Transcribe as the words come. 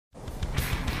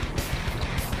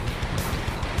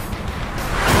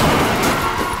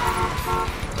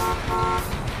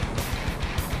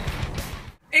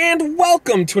And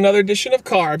welcome to another edition of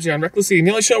Carbs here on Reckless Eating,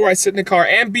 the only show where I sit in a car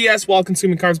and BS while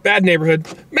consuming carbs. Bad neighborhood.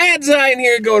 Mad Zion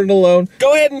here, going it alone.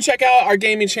 Go ahead and check out our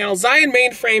gaming channel, Zion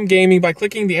Mainframe Gaming, by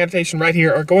clicking the annotation right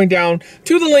here or going down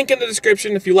to the link in the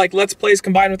description. If you like Let's Plays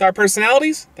combined with our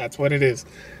personalities, that's what it is.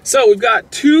 So we've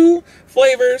got two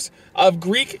flavors of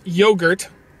Greek yogurt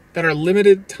that are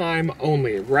limited time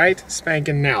only, right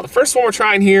spanking now. The first one we're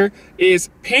trying here is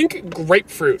pink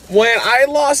grapefruit. When I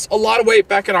lost a lot of weight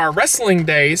back in our wrestling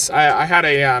days, I had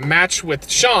a match with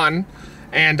Sean,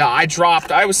 and I dropped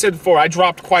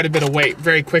quite a bit of weight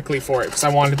very quickly for it because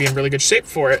I wanted to be in really good shape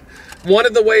for it. One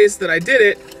of the ways that I did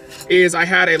it is I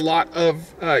had a lot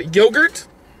of yogurt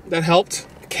that helped,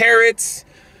 carrots,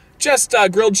 just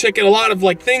grilled chicken, a lot of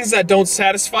like things that don't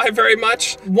satisfy very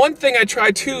much. One thing I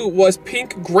tried too was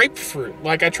pink grapefruit.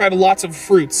 Like I tried lots of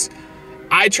fruits.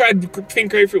 I tried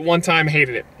pink grapefruit one time,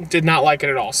 hated it. Did not like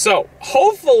it at all. So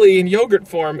hopefully in yogurt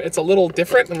form, it's a little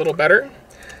different and a little better.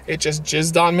 It just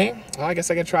jizzed on me. Well, I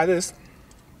guess I can try this.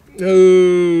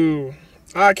 Ooh.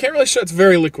 I can't really show, it's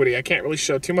very liquidy. I can't really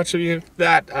show too much of you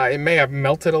that. It may have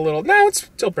melted a little. No,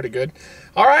 it's still pretty good.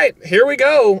 All right, here we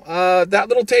go. That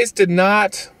little taste did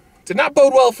not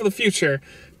bode well for the future.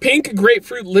 Pink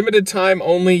grapefruit limited time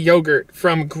only yogurt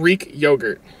from Greek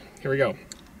yogurt. Here we go.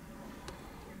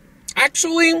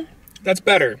 Actually, that's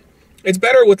better. It's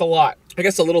better with a lot. I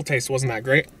guess the little taste wasn't that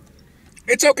great.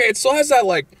 It's okay. It still has that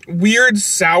like weird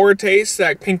sour taste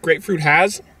that pink grapefruit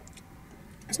has.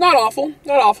 It's not awful.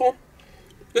 Not awful.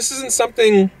 This isn't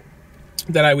something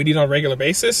that I would eat on a regular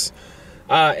basis.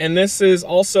 And this is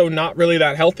also not really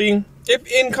that healthy. If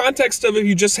in context of if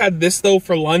you just had this though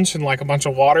for lunch and like a bunch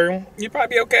of water, you'd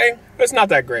probably be okay. But it's not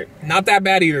that great. Not that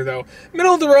bad either though.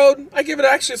 Middle of the road, I give it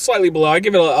actually slightly below. I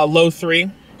give it a low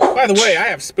 3. By the way, I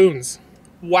have spoons.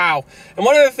 Wow. And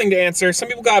one other thing to answer, some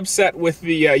people got upset with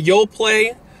the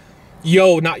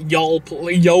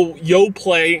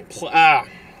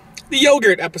the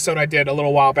yogurt episode I did a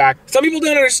little while back. Some people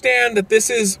don't understand that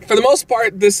this is, for the most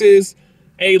part, this is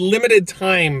a limited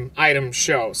time item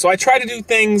show. So I try to do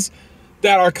things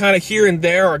that are kind of here and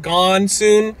there or gone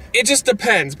soon. It just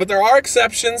depends, but there are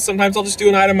exceptions. Sometimes I'll just do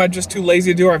an item I'm just too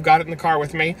lazy to do or I've got it in the car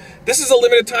with me. This is a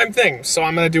limited time thing, so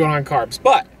I'm gonna do it on carbs.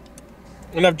 But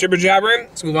enough jibber jabbering,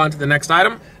 let's move on to the next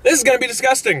item. This is gonna be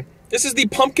disgusting. This is the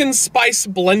pumpkin spice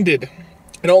blended.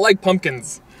 I don't like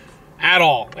pumpkins at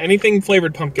all. Anything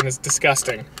flavored pumpkin is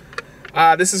disgusting.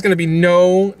 This is gonna be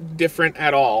no different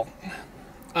at all.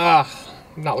 I'm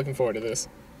not looking forward to this.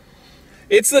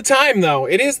 It's the time though.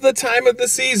 It is the time of the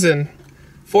season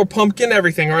for pumpkin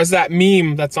everything, or as that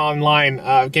meme that's online,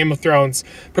 Game of Thrones,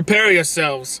 prepare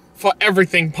yourselves for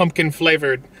everything pumpkin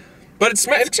flavored. But it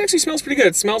actually smells pretty good.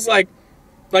 It smells like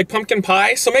pumpkin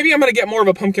pie. So maybe I'm gonna get more of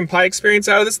a pumpkin pie experience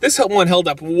out of this. This one held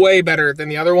up way better than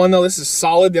the other one though. This is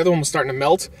solid. The other one was starting to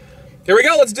melt. Here we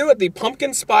go, let's do it. The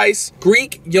pumpkin spice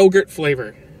Greek yogurt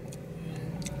flavor.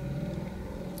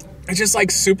 It's just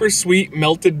like super sweet,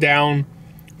 melted down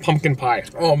pumpkin pie.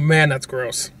 Oh man, that's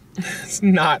gross. That's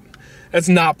not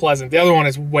pleasant. The other one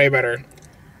is way better.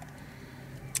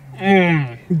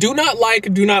 Do not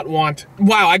like, do not want.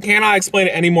 Wow, I cannot explain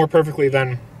it any more perfectly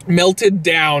than melted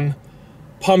down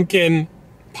pumpkin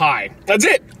pie. That's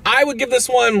it. I would give this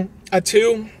one a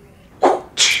 2.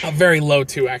 A very low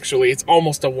 2, actually. It's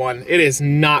almost a 1. It is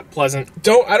not pleasant. I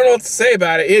don't know what to say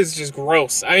about it. It is just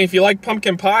gross. I mean, if you like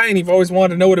pumpkin pie and you've always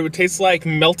wanted to know what it would taste like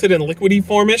melted and liquidy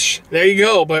formish, there you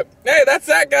go. But hey, that's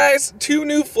that, guys. 2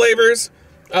 new flavors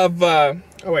of,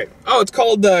 it's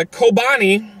called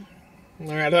Chobani. All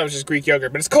right, I thought it was just Greek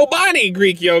yogurt, but it's Chobani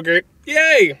Greek yogurt.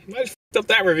 Yay! I just f***ed up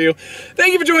that review.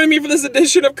 Thank you for joining me for this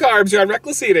edition of Carbs here on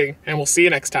Reckless Eating, and we'll see you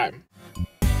next time.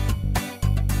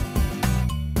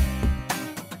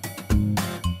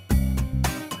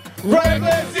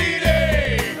 Reckless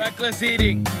Eating! Reckless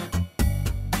Eating.